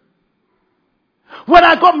 When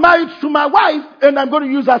I got married to my wife, and I'm going to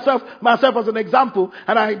use myself as an example,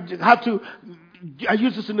 and I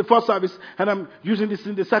used this in the first service, and I'm using this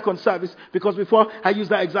in the second service, because before I used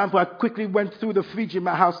that example, I quickly went through the fridge in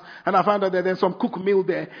my house, and I found out that there's some cooked meal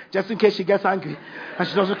there, just in case she gets angry, and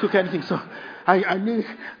she doesn't cook anything. So I knew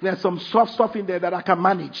there's some soft stuff in there that I can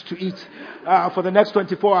manage to eat for the next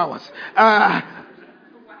 24 hours.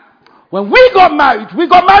 When we got married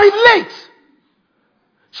late.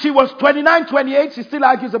 She was 29, 28. She still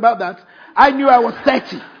argues about that. I knew I was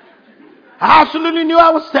 30. I absolutely knew I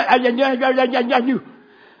was 30. I knew.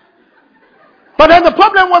 But then the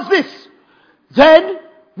problem was this. Then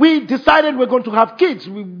we decided we're going to have kids.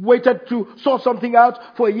 We waited to sort something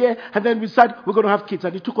out for a year, and then we decided we're going to have kids.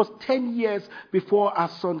 And it took us 10 years before our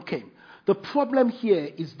son came. The problem here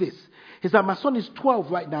is this. Is that my son is 12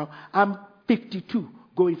 right now. I'm 52,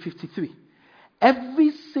 going 53.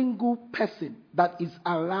 Every single person that is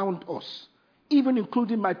around us, even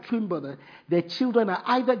including my twin brother, their children are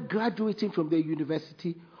either graduating from their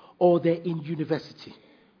university or they're in university.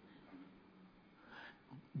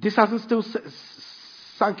 This hasn't still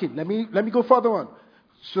sunk in. Let me go further on,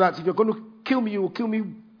 so that if you're going to kill me, you will kill me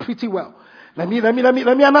pretty well. Let me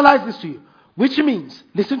analyze this to you. Which means,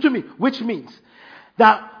 listen to me, which means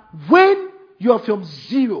that when you're from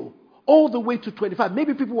 0 all the way to 25,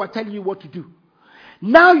 maybe people were telling you what to do.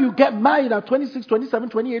 Now you get married at 26, 27,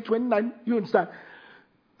 28, 29, you understand?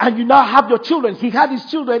 And you now have your children. He had his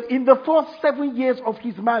children in the first 7 years of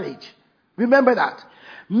his marriage. Remember that.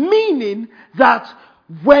 Meaning that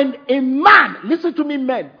when a man, listen to me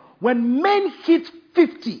men, when men hit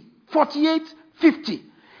 50, 48, 50,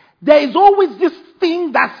 there is always this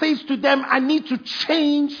thing that says to them, I need to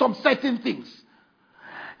change some certain things.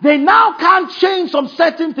 They now can't change some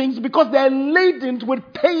certain things because they're laden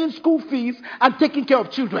with paying school fees and taking care of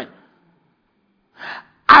children.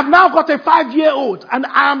 I've now got a 5-year-old and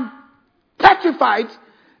I'm petrified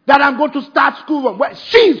that I'm going to start school run. Well,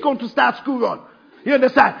 she's going to start school run. You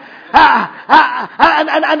understand? And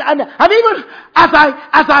even as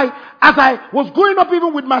I was growing up,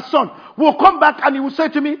 even with my son, we'll come back and he will say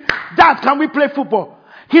to me, Dad, can we play football?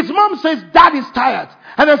 His mom says, Dad is tired.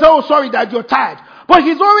 And I say, oh, sorry, Dad, you're tired. But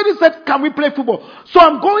he's already said, can we play football? So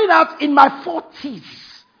I'm going out in my 40s,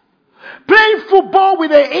 playing football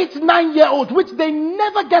with an 8, 9-year-old, which they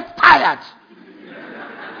never get tired.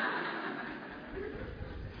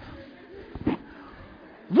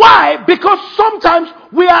 Why? Because sometimes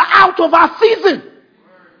we are out of our season.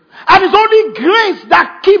 And it's only grace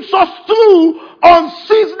that keeps us through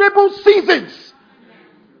unseasonable seasons.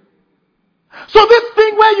 So this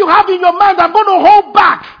thing where you have in your mind, I'm going to hold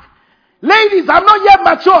back. Ladies, I'm not yet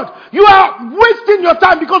matured. You are wasting your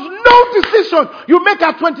time because no decision you make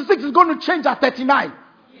at 26 is going to change at 39.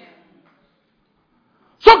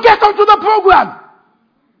 So get onto the program.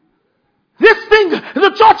 This thing,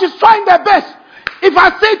 the church is trying their best. If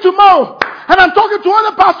I say tomorrow, and I'm talking to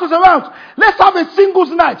other pastors around, let's have a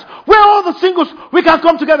singles night where all the singles, we can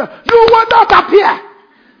come together. You will not appear.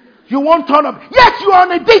 You won't turn up. Yet you are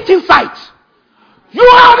on a dating site. You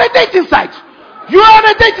are on a dating site. You are on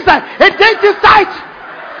a dating site. A dating site.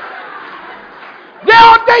 They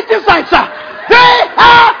are on dating sites, sir. They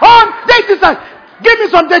are on dating sites. Give me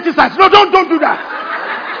some dating sites. No, don't do that.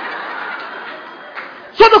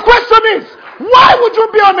 So the question is, why would you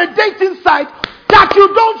be on a dating site that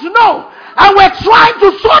you don't know? And we're trying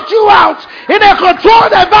to sort you out in a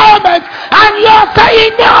controlled environment and you're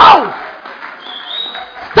saying no.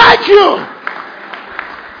 Thank you.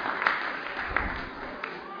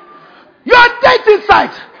 You're on dating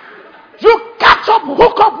site. You catch up,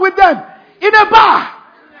 hook up with them in a bar.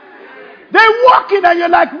 They walk in and you're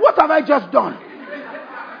like, what have I just done?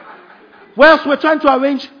 Whereas we're trying to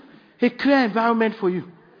arrange a clear environment for you.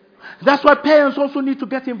 That's why parents also need to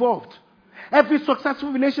get involved. Every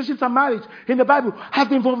successful relationship and marriage in the Bible has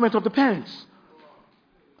the involvement of the parents.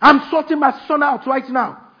 I'm sorting my son out right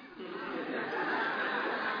now.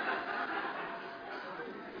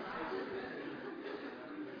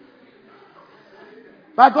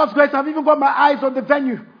 By God's grace, I've even got my eyes on the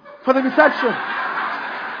venue for the reception.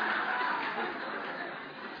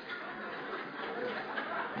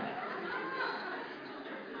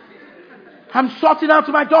 I'm sorting out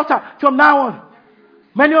to my daughter from now on.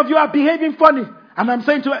 Many of you are behaving funny. And I'm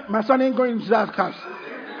saying to her, my son ain't going into that house.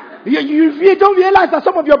 You don't realize that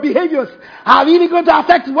some of your behaviors are really going to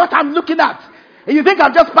affect what I'm looking at. And you think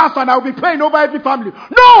I'm just pastor and I'll be praying over every family.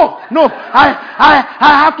 No. I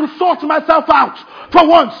have to sort myself out for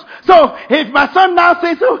once. So if my son now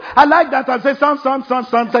says, oh, I like that, I say, son,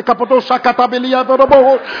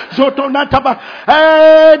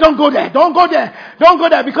 hey, don't go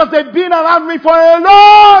there because they've been around me for a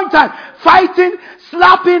long time, fighting,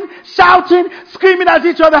 slapping, shouting, screaming at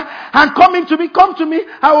each other and coming to me, come to me,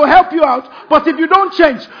 I will help you out. But if you don't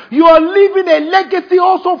change, you are leaving a legacy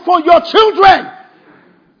also for your children.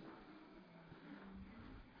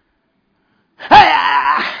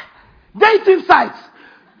 Dating sites.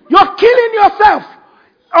 You're killing yourself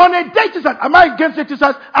on a dating site. Am I against dating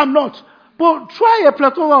sites? I'm not. But try a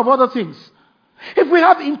plethora of other things. If we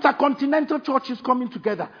have intercontinental churches coming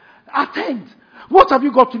together, attend. What have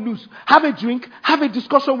you got to lose? Have a drink, have a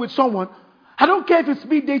discussion with someone. I don't care if it's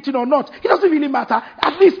speed dating or not. It doesn't really matter.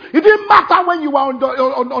 At least it didn't matter when you were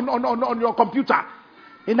on your computer.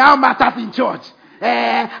 It now matters in church.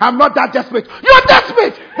 I'm not that desperate. You're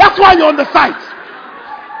desperate. That's why you're on the site.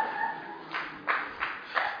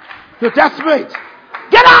 You're desperate.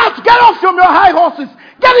 Get out. Get off from your high horses.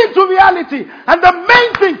 Get into reality. And the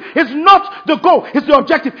main thing is not the goal. It's the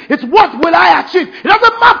objective. It's what will I achieve. It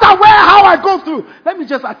doesn't matter how I go through. Let me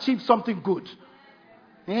just achieve something good.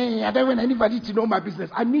 I don't want anybody to know my business.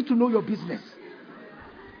 I need to know your business.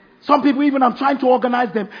 Some people, even I'm trying to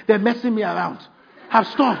organize them, they're messing me around. I've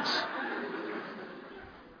stopped.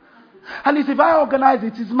 At least if I organize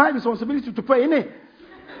it, it's my responsibility to pray, innit?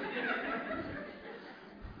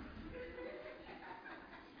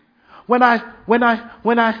 When I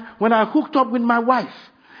hooked up with my wife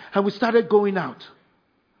and we started going out,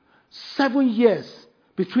 7 years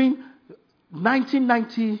between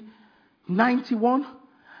 1991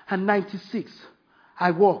 and 96,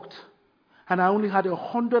 I worked and I only had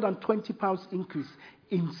 120 pounds increase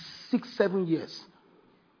in 6-7 years.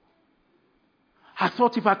 I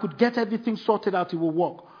thought if I could get everything sorted out, it would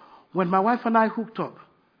work. When my wife and I hooked up,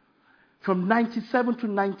 from 97 to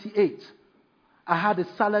 98, I had a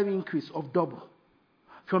salary increase of double.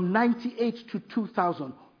 From 98 to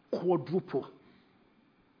 2000, quadruple.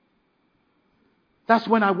 That's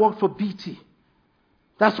when I worked for BT.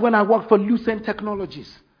 That's when I worked for Lucent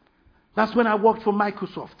Technologies. That's when I worked for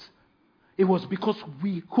Microsoft. It was because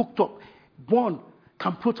we hooked up. 1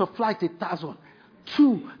 can put a flight 1,000.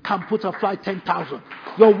 2 can put a flight 10,000.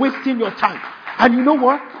 You're wasting your time. And you know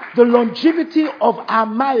what? The longevity of our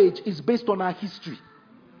marriage is based on our history.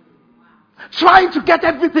 Trying to get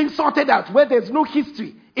everything sorted out where there's no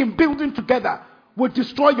history in building together will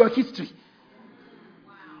destroy your history.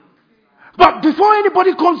 But before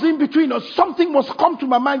anybody comes in between us, something must come to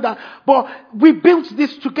my mind but we built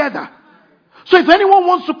this together. So if anyone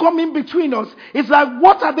wants to come in between us, it's like,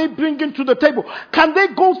 what are they bringing to the table? Can they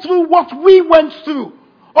go through what we went through?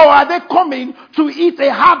 Or are they coming to eat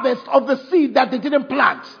a harvest of the seed that they didn't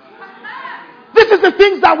plant? This is the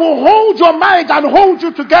things that will hold your marriage and hold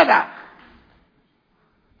you together.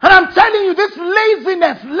 And I'm telling you, this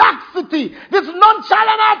laziness, laxity, this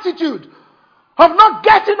nonchalant attitude of not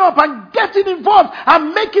getting up and getting involved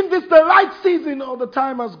and making this the right season, all the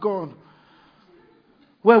time has gone.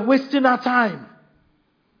 We're wasting our time.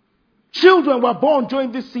 Children were born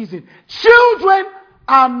during this season. Children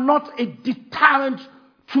are not a deterrent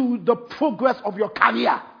to the progress of your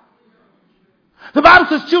career. The Bible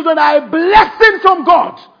says children are a blessing from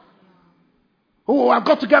God. Oh, I've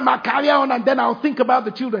got to get my career on and then I'll think about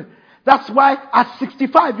the children. That's why at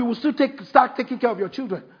 65 you will still start taking care of your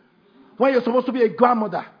children. When you're supposed to be a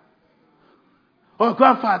grandmother or a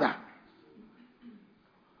grandfather.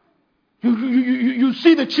 You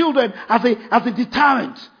see the children as a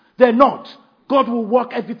deterrent. They're not. God will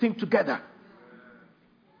work everything together.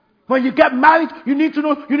 When you get married, you need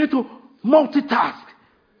to multitask.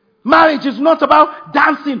 Marriage is not about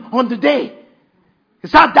dancing on the day.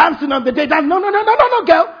 It's not dancing on the day. No,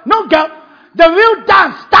 girl. No, girl. The real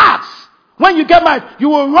dance starts when you get married. You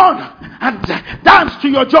will run and dance to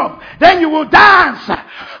your job. Then you will dance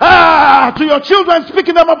to your children,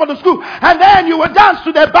 picking them up at the school. And then you will dance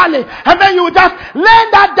to their ballet. And then you will just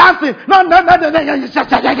learn that dancing.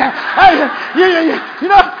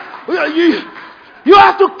 You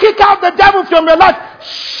have to kick out the devil from your life.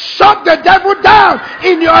 Shut the devil down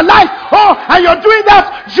in your life. Oh, and you're doing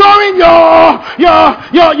that during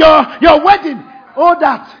your wedding. All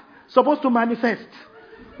that supposed to manifest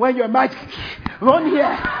when you're married. Run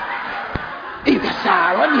here.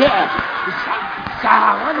 Run here.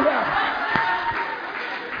 Run here.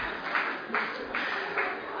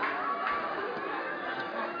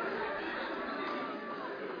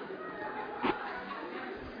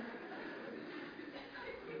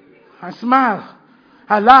 I smile.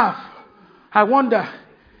 I laugh. I wonder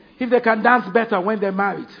if they can dance better when they're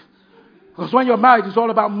married. Because when you're married, it's all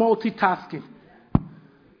about multitasking.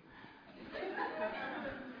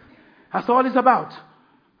 That's all it's about.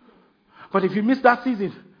 But if you miss that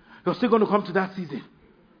season, you're still going to come to that season.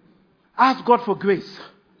 Ask God for grace.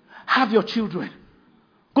 Have your children.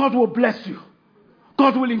 God will bless you.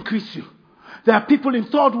 God will increase you. There are people in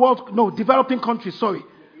developing countries,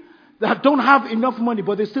 that don't have enough money,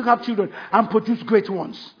 but they still have children and produce great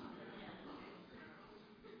ones.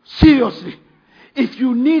 Seriously. If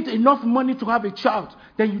you need enough money to have a child,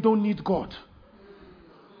 then you don't need God.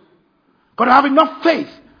 Got to have enough faith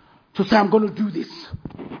to say, I'm going to do this.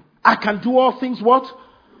 I can do all things, what?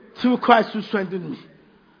 Through Christ who strengthened me.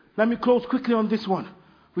 Let me close quickly on this one.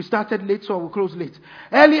 We started late, so we'll close late.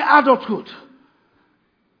 Early adulthood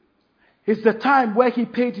is the time where he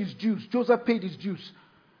paid his dues. Joseph paid his dues.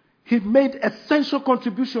 He made essential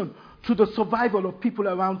contribution to the survival of people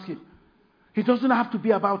around him. It doesn't have to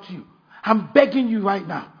be about you. I'm begging you right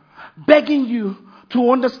now. Begging you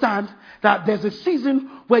to understand that there's a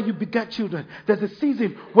season where you beget children. There's a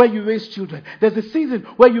season where you raise children. There's a season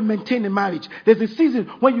where you maintain a marriage. There's a season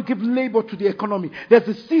when you give labor to the economy. There's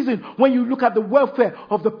a season when you look at the welfare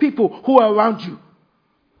of the people who are around you.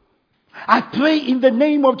 I pray in the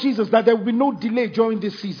name of Jesus that there will be no delay during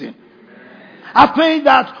this season. I pray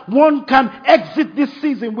that one can exit this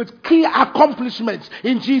season with key accomplishments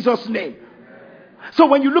in Jesus' name. So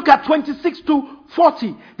when you look at 26 to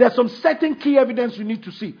 40, there's some certain key evidence you need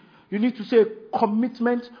to see. You need to see a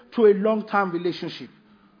commitment to a long-term relationship.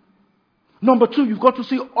 Number 2, you've got to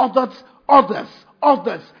see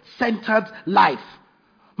others-centered life.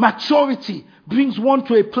 Maturity brings one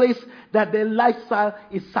to a place that their lifestyle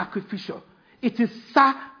is sacrificial. It is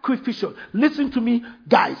sacrificial. Listen to me,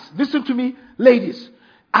 guys. Listen to me, ladies.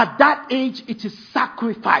 At that age, it is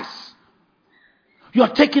sacrifice. You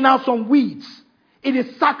are taking out some weeds. It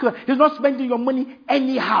is sacrifice. You're not spending your money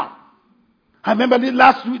anyhow. I remember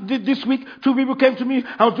this week, 2 people came to me.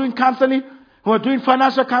 I was doing counseling. We were doing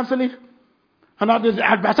financial counseling. And by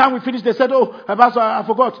the time we finished, they said, Pastor, I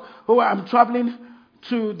forgot. I'm traveling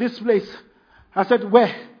to this place. I said,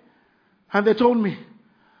 where? And they told me.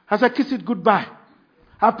 I said, kiss it goodbye.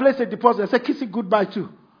 I placed a deposit. I said, kiss it goodbye too.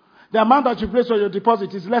 The amount that you place on your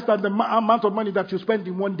deposit is less than the amount of money that you spend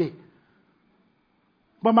in one day.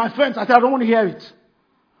 But my friends, I said, I don't want to hear it.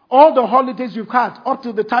 All the holidays you've had up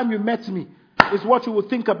to the time you met me is what you will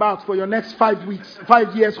think about for your next 5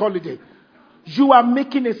 years holiday. You are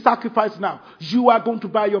making a sacrifice now. You are going to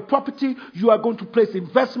buy your property. You are going to place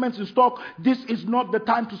investments in stock. This is not the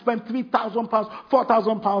time to spend £3,000,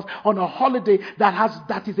 £4,000 on a holiday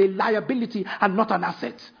that is a liability and not an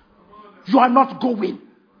asset. You are not going.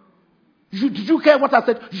 Did you hear what I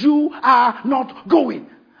said? You are not going.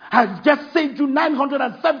 I just saved you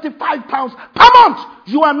 £975 per month.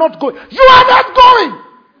 You are not going. You are not going.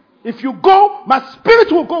 If you go, my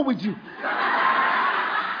spirit will go with you.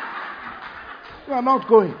 You are not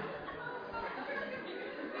going.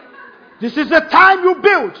 This is the time you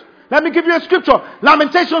build. Let me give you a scripture.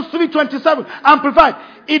 Lamentations 3:27. Amplified.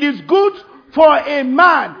 It is good for a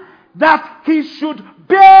man that he should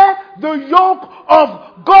bear the yoke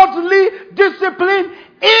of godly discipline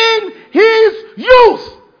in his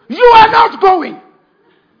youth. You are not going.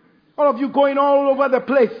 All of you going all over the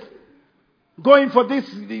place. Going for this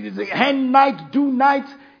hen night, do night,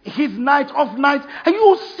 his night, off night. Are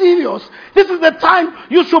you serious? This is the time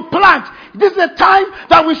you should plant. This is the time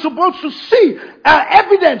that we're supposed to see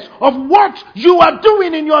evidence of what you are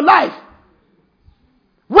doing in your life.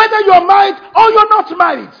 Whether you're married or you're not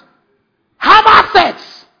married. Have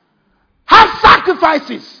assets. Have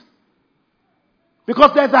sacrifices.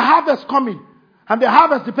 Because there's a harvest coming. And the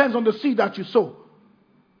harvest depends on the seed that you sow.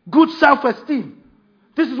 Good self-esteem.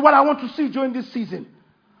 This is what I want to see during this season.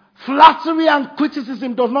 Flattery and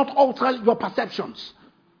criticism does not alter your perceptions.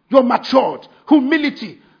 You're matured.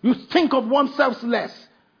 Humility. You think of oneself less.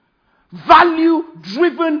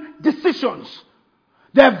 Value-driven decisions.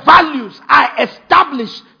 Their values are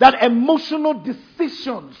established that emotional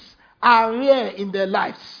decisions are rare in their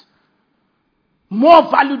lives.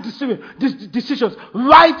 More value decisions.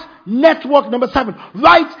 Right network, number 7.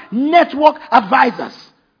 Right network advisors.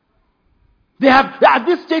 They have, at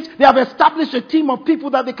this stage, they have established a team of people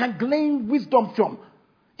that they can glean wisdom from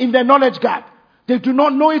in their knowledge gap. They do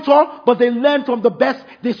not know it all, but they learn from the best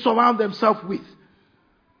they surround themselves with.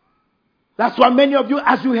 That's why many of you,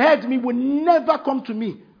 as you heard me, will never come to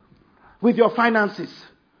me with your finances.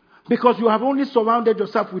 Because you have only surrounded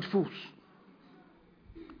yourself with fools.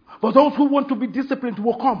 But those who want to be disciplined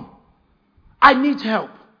will come. I need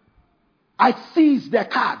help. I seize their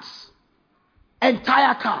cards.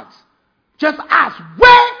 Entire cards. Just ask,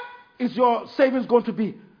 where is your savings going to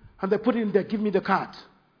be? And they put it in there, give me the card.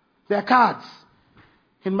 There are cards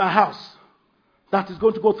in my house that is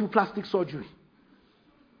going to go through plastic surgery.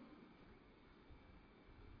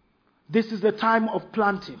 This is the time of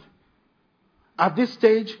planting. At this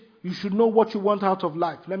stage, you should know what you want out of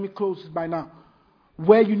life. Let me close by now.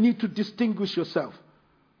 Where you need to distinguish yourself.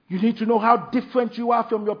 You need to know how different you are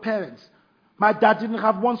from your parents. My dad didn't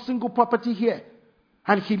have one single property here.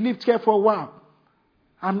 And he lived here for a while.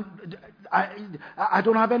 And I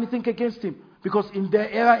don't have anything against him. Because in their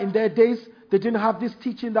era, in their days, they didn't have this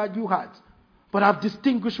teaching that you had. But I've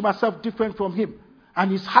distinguished myself different from him. And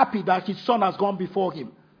he's happy that his son has gone before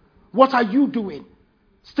him. What are you doing?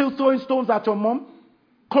 Still throwing stones at your mom?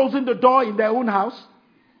 Closing the door in their own house?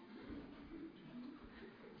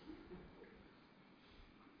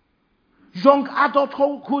 Young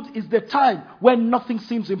adulthood is the time when nothing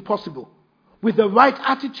seems impossible. With the right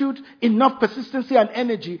attitude, enough persistency and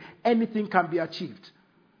energy, anything can be achieved.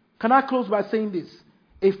 Can I close by saying this?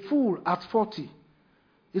 A fool at 40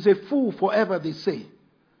 is a fool forever, they say.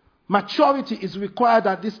 Maturity is required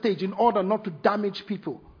at this stage in order not to damage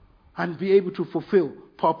people and be able to fulfill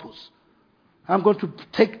purpose. I'm going to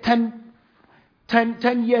take 10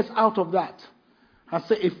 years out of that and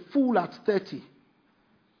say a fool at 30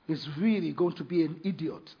 is really going to be an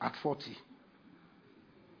idiot at 40.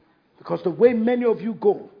 Because the way many of you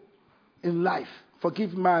go in life,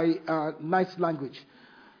 forgive my nice language,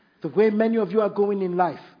 the way many of you are going in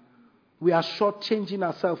life, we are shortchanging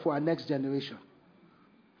ourselves for our next generation.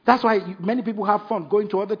 That's why many people have fun going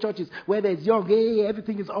to other churches where there's young, hey,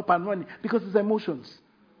 everything is up and running, because it's emotions.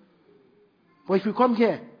 But if you come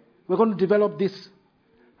here, we're going to develop this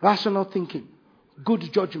rational thinking,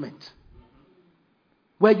 good judgment,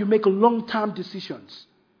 where you make long-term decisions.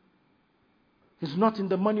 It's not in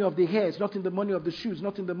the money of the hair. It's not in the money of the shoes.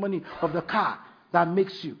 Not in the money of the car that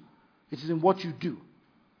makes you. It is in what you do.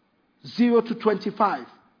 0 to 25,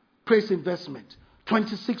 praise investment.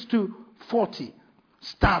 26 to 40,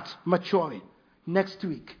 start maturing. Next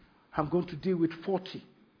week, I'm going to deal with 40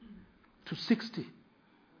 to 60.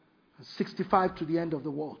 And 65 to the end of the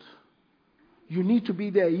world. You need to be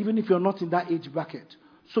there even if you're not in that age bracket.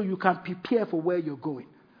 So you can prepare for where you're going.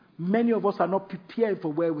 Many of us are not prepared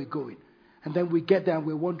for where we're going. And then we get there and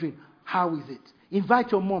we're wondering, how is it?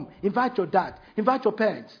 Invite your mom, invite your dad, invite your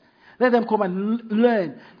parents. Let them come and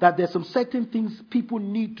learn that there's some certain things people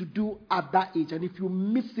need to do at that age. And if you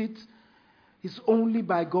miss it, it's only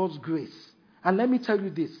by God's grace. And let me tell you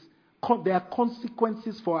this, there are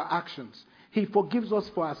consequences for our actions. He forgives us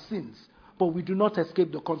for our sins, but we do not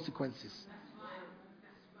escape the consequences.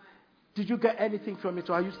 Did you get anything from it,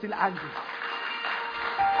 or are you still angry?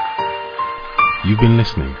 You've been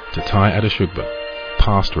listening to Ty Adeshugba,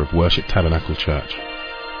 pastor of Worship Tabernacle Church.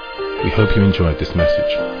 We hope you enjoyed this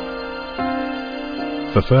message.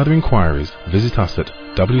 For further inquiries, visit us at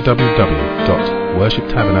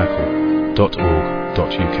www.worshiptabernacle.com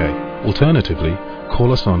citadel.org.uk. Alternatively,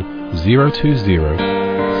 call us on 020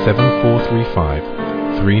 7435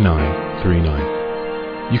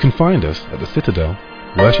 3939. You can find us at the Citadel,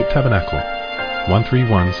 Worship Tabernacle,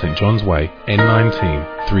 131 St John's Way,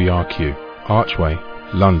 N19 3RQ, Archway,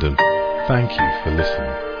 London. Thank you for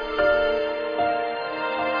listening.